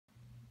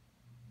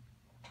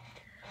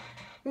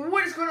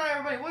What is going on,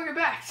 everybody? Welcome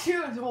back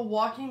to The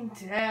Walking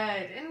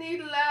Dead. In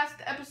the last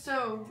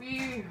episode,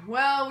 we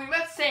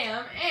met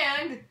Sam,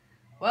 and,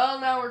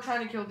 now we're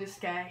trying to kill this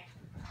guy.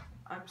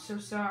 I'm so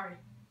sorry.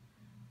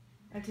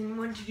 I didn't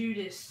want to do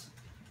this,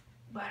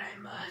 but I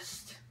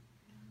must.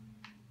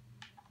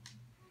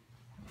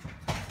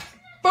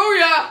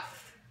 Booyah!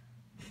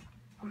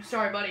 I'm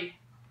sorry, buddy.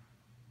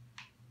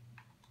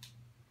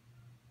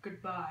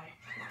 Goodbye.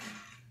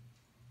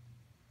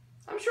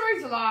 I'm sure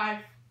he's alive.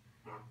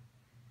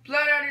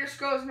 Blood out of your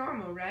skull is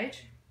normal,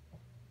 right?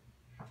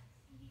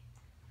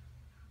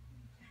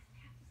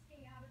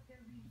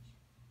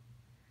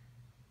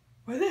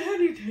 Why the hell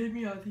did you take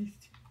me out these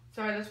two?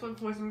 Sorry, that's what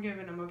voice I'm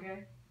giving him,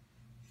 okay?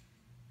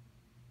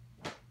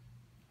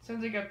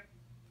 Sounds like a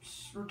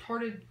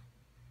retarded...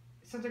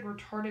 It sounds like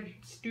retarded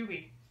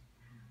Stewie.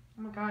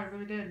 Oh my god, it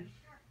really did.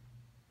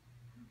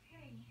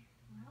 Okay,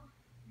 well,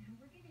 now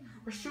we're getting...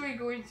 Or Stewie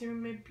going through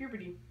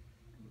mid-puberty.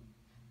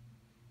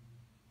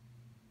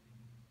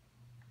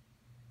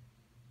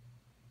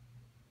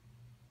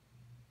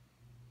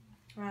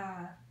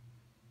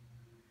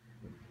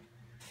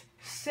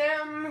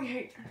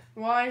 Samwise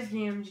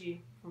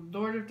Gamgee from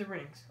Lord of the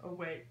Rings. Oh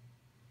wait.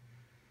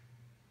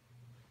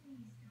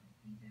 Please don't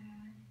be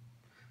bad.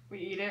 We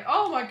eat it.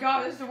 Oh my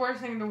god, this is the worst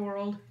thing in the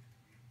world.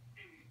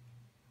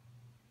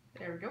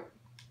 There we go.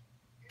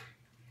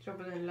 So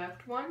for the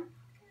left one.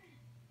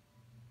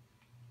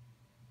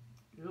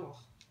 Ugh.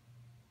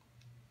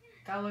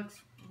 That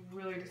looks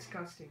really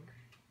disgusting.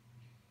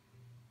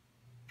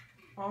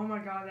 Oh my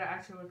god, that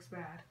actually looks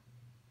bad.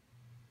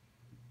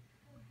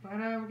 But we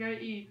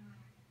gotta eat.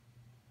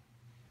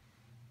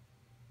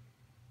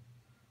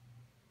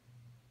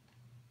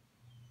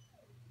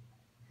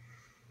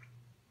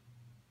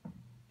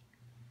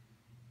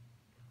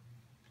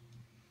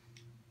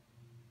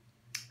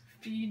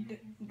 Feed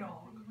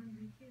dog.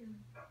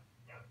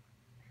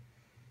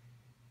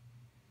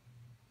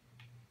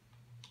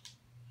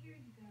 Here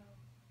you go.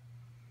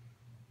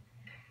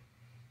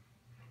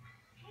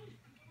 Hey, you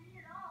can eat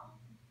it all.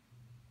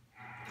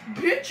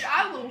 Bitch,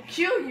 I will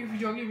kill you if you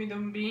don't give me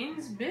them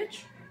beans,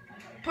 bitch.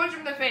 Punch him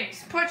in the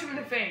face. Punch him in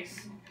the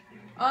face.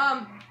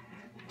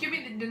 Give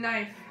me the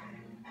knife.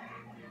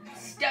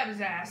 Stab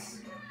his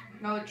ass.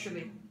 Not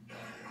literally.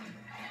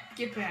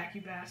 Get back,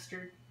 you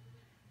bastard.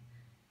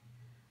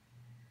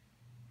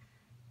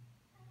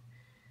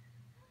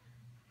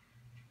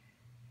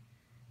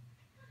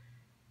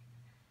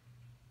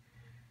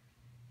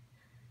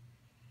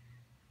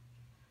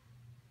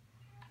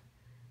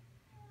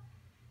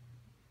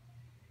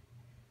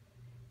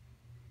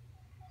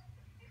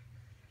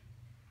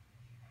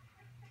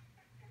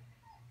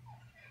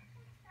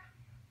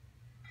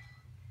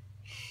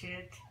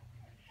 Shit.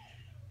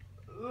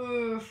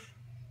 Oof.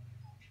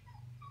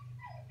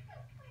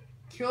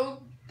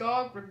 Kill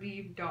dog,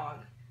 relieve dog.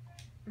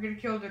 We're gonna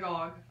kill the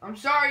dog. I'm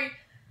sorry.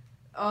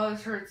 Oh,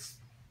 this hurts.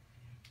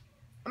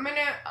 I'm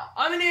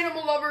an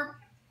animal lover,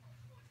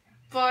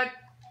 but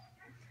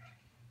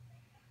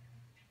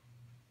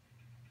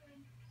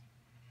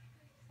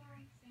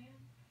Sorry, Sam.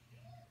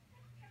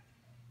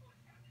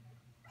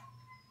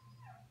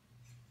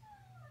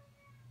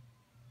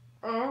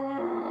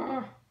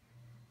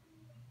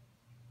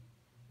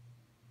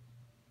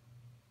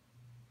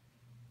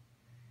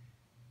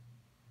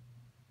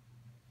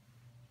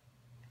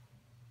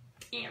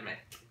 Damn it.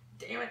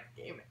 Damn it.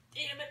 Damn it.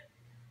 Damn it.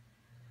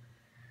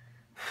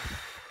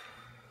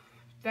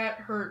 That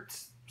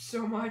hurts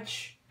so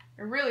much.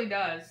 It really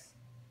does.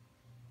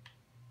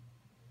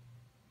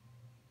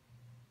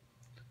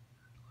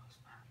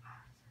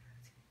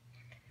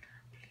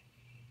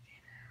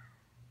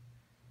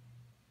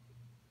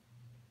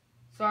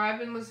 Sorry, I've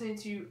been listening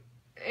to...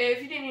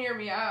 If you didn't hear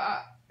me,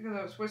 because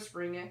I was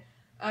whispering it,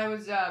 I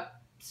was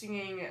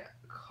singing a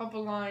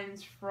couple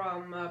lines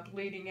from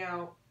Bleeding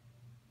Out.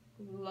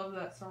 Love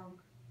that song.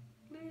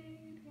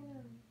 Bleeding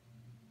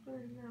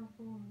out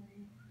for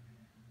you.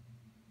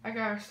 I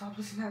gotta stop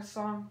listening to that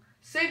song.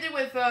 Same thing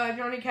with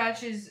Johnny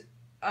Cash's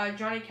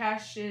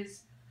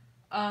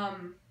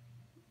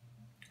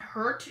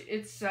Hurt.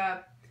 It's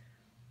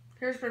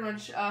here's pretty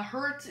much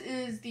Hurt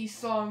is the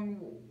song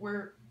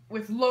where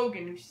with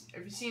Logan. If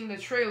you've seen the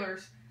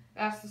trailers,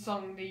 that's the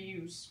song they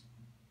use.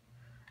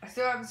 I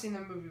still haven't seen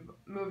the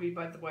movie,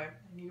 by the way.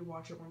 I need to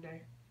watch it one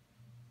day.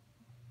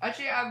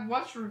 Actually, I've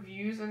watched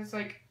reviews, and it's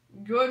like,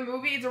 good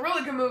movie. It's a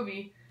really good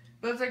movie,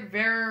 but it's like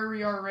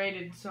very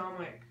R-rated, so I'm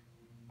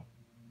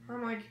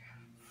like,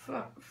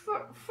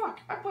 fuck.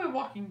 I play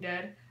Walking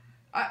Dead.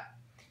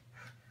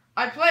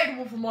 I played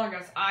Wolf Among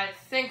Us. I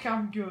think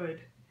I'm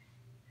good.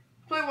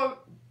 Play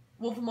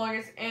Wolf Among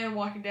Us and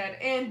Walking Dead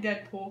and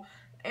Deadpool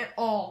and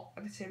all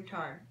at the same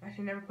time. I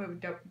can never play with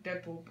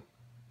Deadpool, but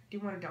I do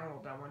want to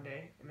download that one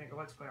day and make a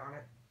Let's Play on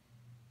it.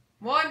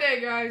 One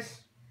day, guys.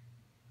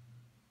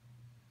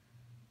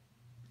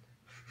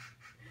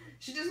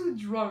 She doesn't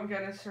drunk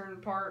at a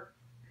certain part.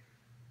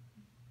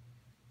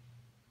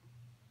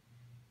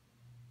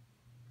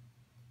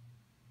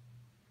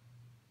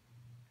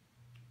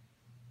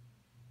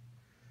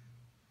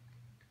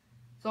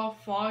 It's all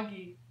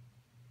foggy.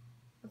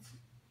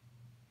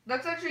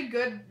 that's actually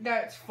good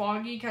that it's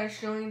foggy, kind of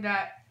showing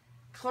that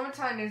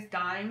Clementine is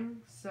dying,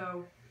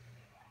 so.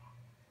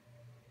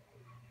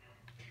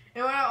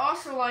 And what I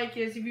also like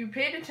is if you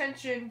paid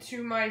attention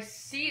to my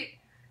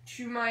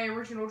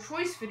original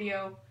choice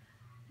video,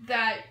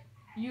 that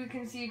you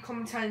can see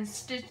Clementine's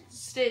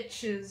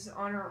stitches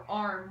on her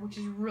arm, which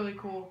is really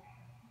cool.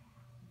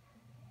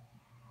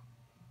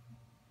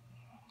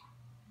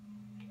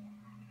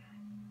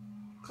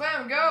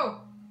 Clem,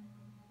 go!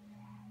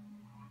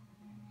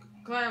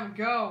 Clem,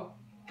 go!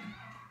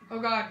 Oh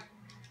God.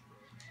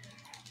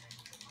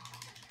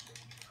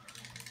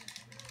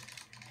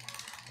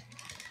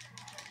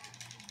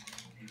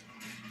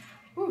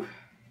 Whew,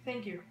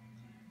 thank you.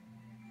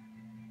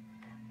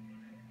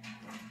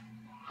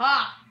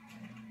 Ha!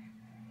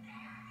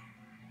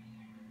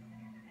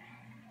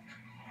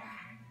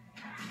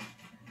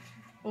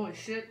 Holy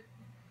shit.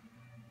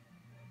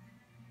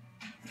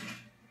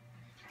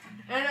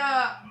 And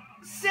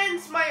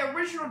since my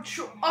original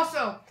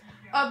also,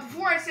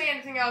 before I say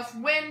anything else,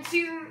 when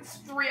season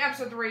 3,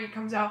 episode 3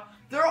 comes out,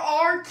 there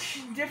are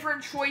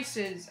different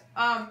choices.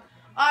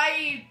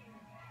 I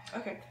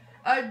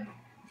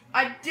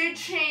did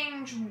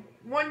change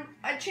one.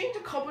 I changed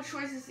a couple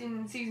choices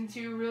in season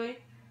 2. Really,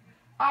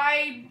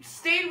 I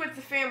stayed with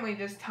the family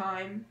this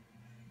time.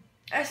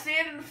 I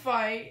stayed in the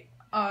fight.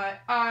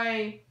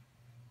 And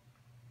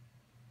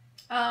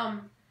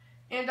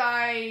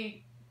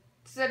I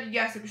said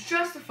yes, it was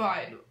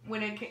justified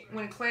when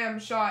Clam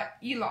shot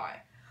Eli.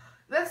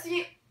 That's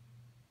the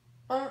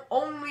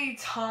only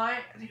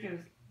time. I think it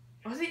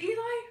was it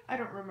Eli? I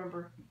don't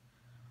remember.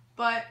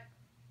 But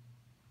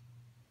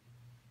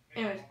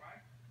anyways,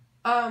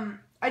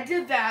 I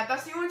did that.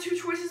 That's the only two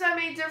choices I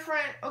made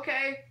different.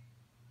 Okay.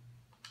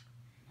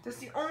 That's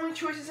the only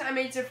choices I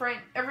made different.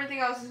 Everything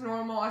else is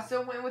normal. I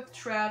still went with the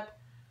trap.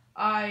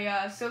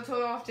 I still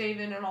told off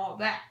David and all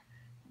that.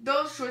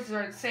 Those choices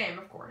are the same,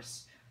 of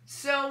course.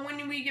 So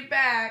when we get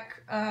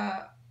back,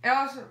 and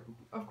also,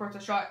 of course, I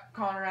shot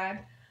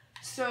Conrad.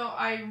 So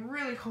I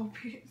really hope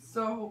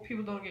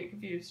people don't get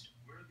confused.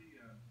 Where are the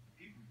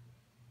people?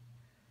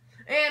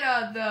 And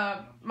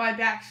my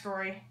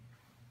backstory. I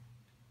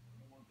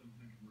don't want them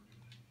thinking we're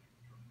doing anything.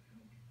 We're trying to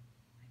help you.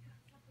 I got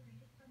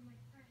separated from my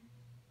friend.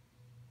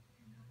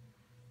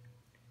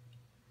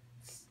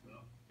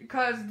 Well,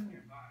 Because I don't know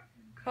what it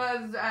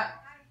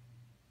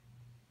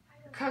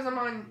is.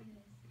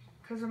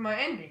 because of my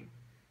ending.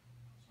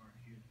 I'm sorry to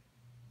hear that.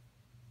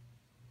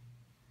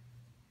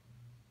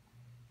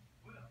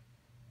 Well,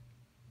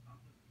 I'm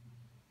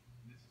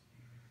Mrs.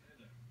 Peter.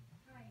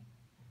 Hi.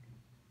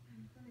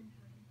 I'm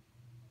Clementine.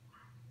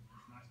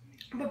 It's nice to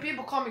meet you. But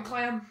people call me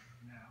Clam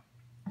Now,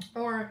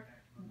 or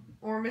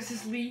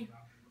Mrs. Lee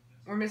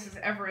or Mrs.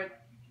 Everett.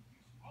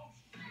 oh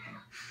shit!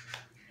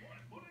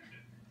 What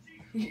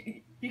is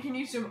it? You can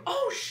use some.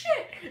 Oh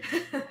shit!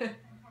 What are we gonna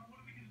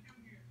do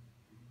here?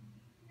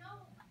 No,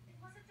 it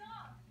was a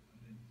dog. I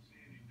didn't see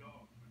any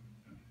dogs.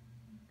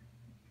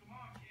 Come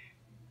on, kid.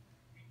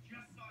 We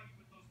just saw you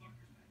with those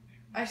lurkers back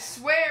there. I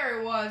swear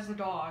it was a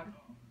dog. It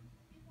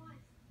was.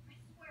 I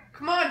swear.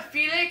 Come on,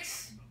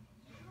 Felix.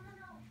 No. I'm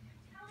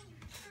telling you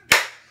the truth.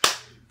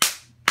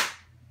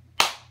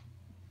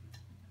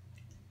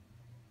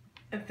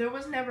 If there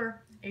was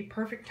never a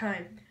perfect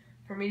time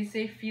for me to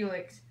say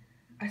Felix,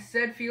 I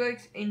said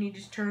Felix, and he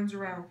just turns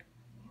around.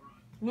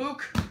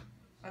 Luke,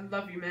 I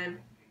love you, man.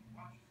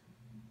 Watch yourself.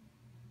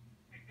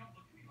 Hey, don't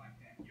look at me like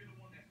that. You're the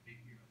one that's big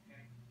here,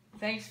 okay?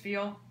 Thanks,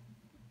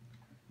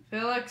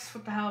 Felix,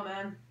 what the hell,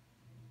 man?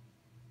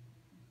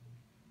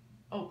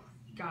 Oh,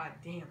 god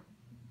damn. Is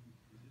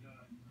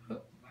it,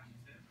 like you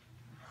said?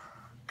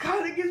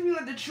 God, it gives me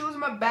like the chills in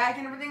my back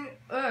and everything.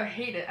 Ugh, I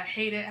hate it. So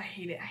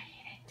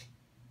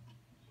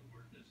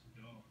where'd this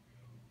dog go?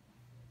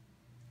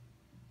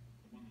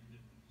 The one that did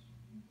this.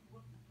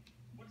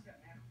 What does that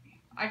matter?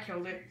 I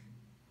killed it.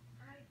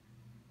 I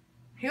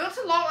He looks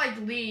a lot like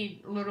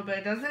Lee, a little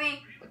bit, doesn't he?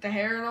 With the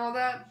hair and all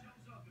that.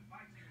 Shows up and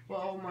bites you.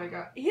 Well, oh my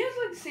god. He has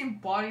like the same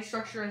body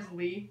structure as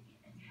Lee.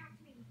 it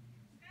attacked me.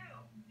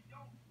 Still, you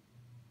don't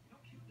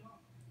kill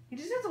dogs. He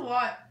just has a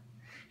lot.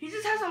 He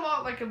just has a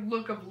lot like a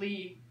look of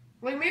Lee.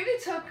 Like maybe they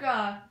took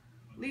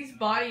Lee's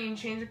body and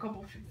changed a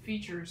couple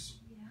features,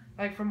 Yeah.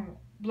 like from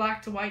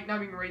black to white. Not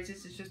being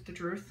racist, it's just the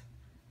truth.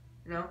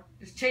 You know,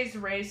 just change the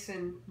race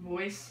and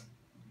voice.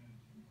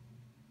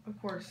 Of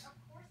course. Of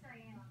course I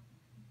am.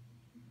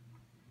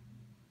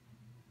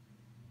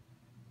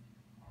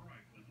 All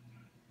right,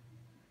 Clementine.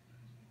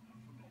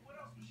 What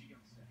else was she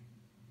gonna say?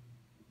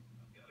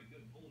 I've got a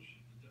good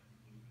bullshit detector,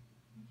 Luke.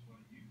 That's why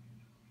you can never get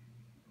me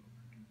over.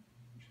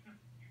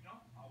 You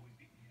don't always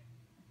beat me at it.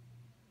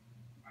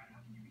 All right,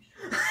 how can you be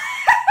sure?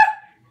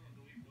 You're willing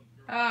to leave those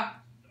girls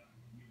Ah. and die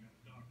when we got a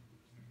doctor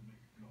with us that can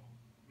make a call.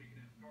 We can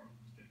have Carlos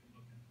take a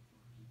look at it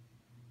first.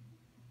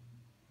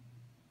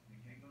 They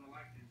ain't gonna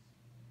like this.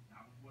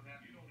 Not with what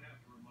happened. You don't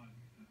have to remind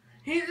me of that.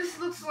 He just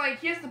looks like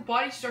he has the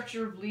body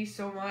structure of Lee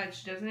so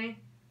much, doesn't he?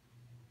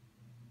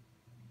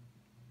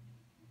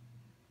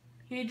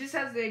 He just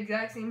has the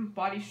exact same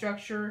body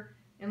structure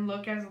and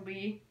look as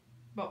Lee,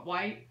 but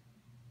white.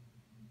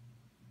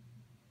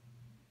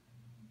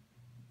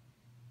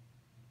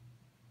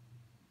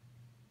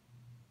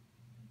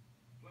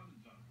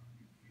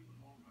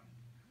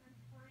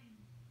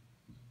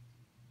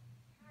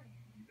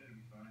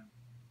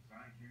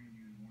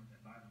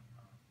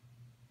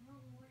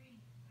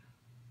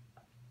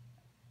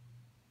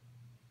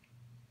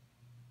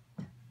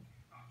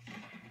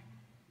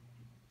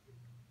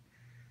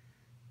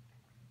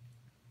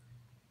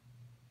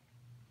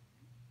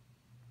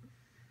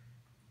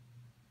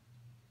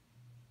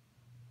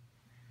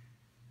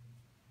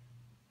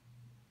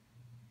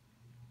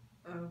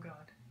 Oh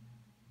god.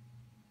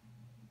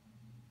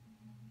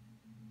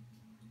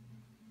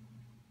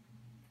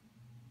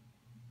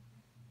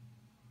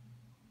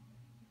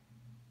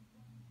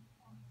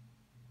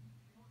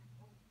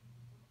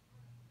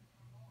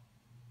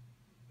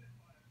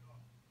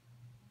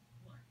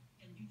 What?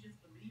 And you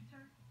just believed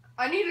her?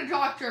 I need a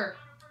doctor. Out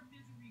of her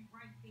misery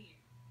right there.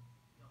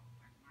 Don't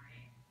like my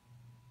ass.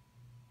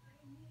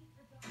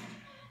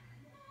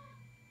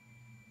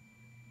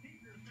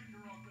 Keep your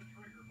finger off the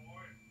trigger,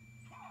 boy.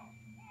 Whoa!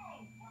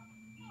 Whoa! What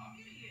the fuck?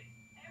 Idiot!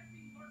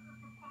 Every lurker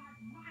for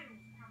 5 miles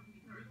probably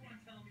You're heard the one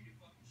that. telling me to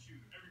fucking shoot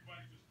him.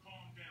 Everybody just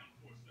calm down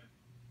for a second.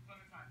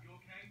 Clementine, you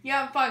okay?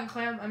 Yeah, I'm fine,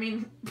 Clam. I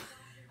mean...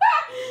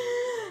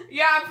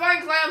 yeah, I'm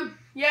fine, Clam.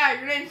 Yeah,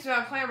 your name's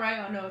Clam,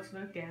 right? Oh, no, it's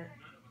Luke, damn it. None of us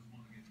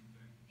want to get sick.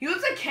 He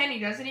looks like Kenny,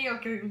 doesn't he?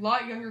 Like a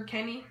lot younger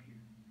Kenny.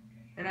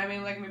 And I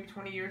mean, like, maybe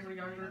 20 years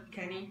younger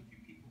Kenny.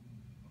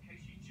 Okay,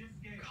 she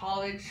just gave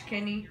College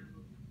Kenny.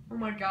 Oh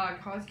my god,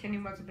 college Kenny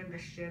must have been the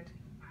shit.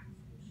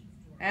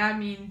 And I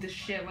mean the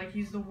shit, like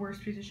he's the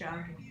worst piece of shit.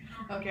 Okay.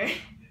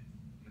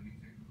 Let me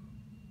take a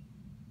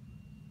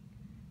look.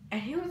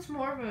 And he looks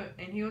more of a,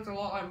 and he looks a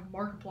lot like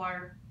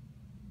Markiplier.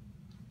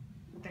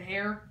 With the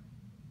hair.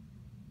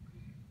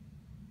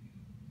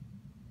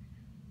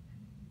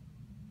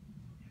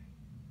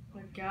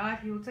 My god,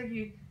 he looks like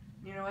he,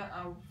 you know what,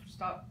 I'll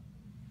stop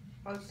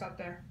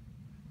there.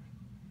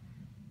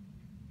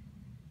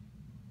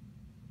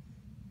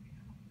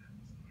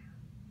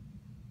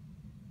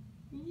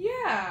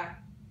 Yeah.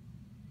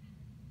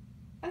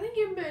 I think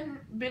you've been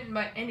bitten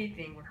by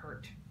anything would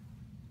hurt.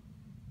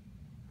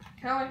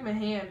 Kind of like my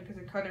hand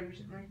because I cut it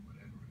recently.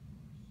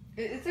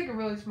 It's like a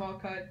really small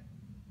cut.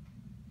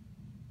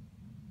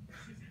 This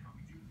isn't how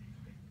we do things,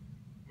 man.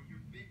 When you're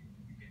bitten,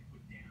 you get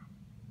put down.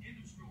 End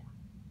of story.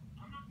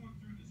 I'm not going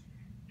through this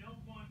again. No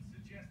one's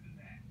suggesting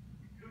that.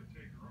 We could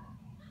take her arm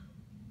off. I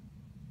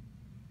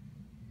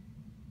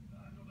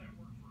know that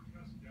worked for a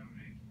cousin down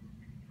in Ainsworth.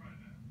 We can try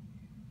that.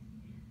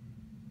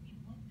 It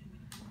won't do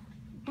it.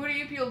 Who do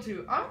you appeal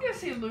to? I'm gonna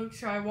say Luke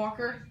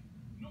Skywalker.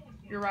 No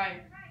one's going You're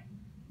right. You're right.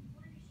 You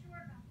want to be sure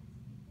about this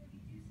before you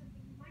do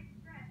something you might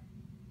regret.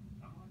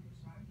 I'm on your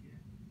side, kid.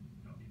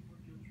 No need for a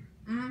guilt trip.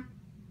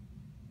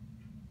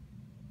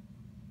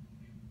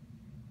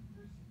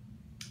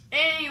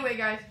 Anyway,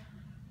 guys,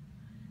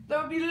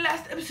 that would be the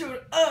last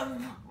episode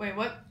of. Wait,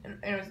 what?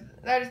 Anyways,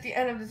 that is the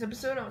end of this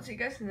episode. I will see you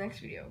guys in the next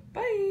video.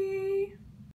 Bye.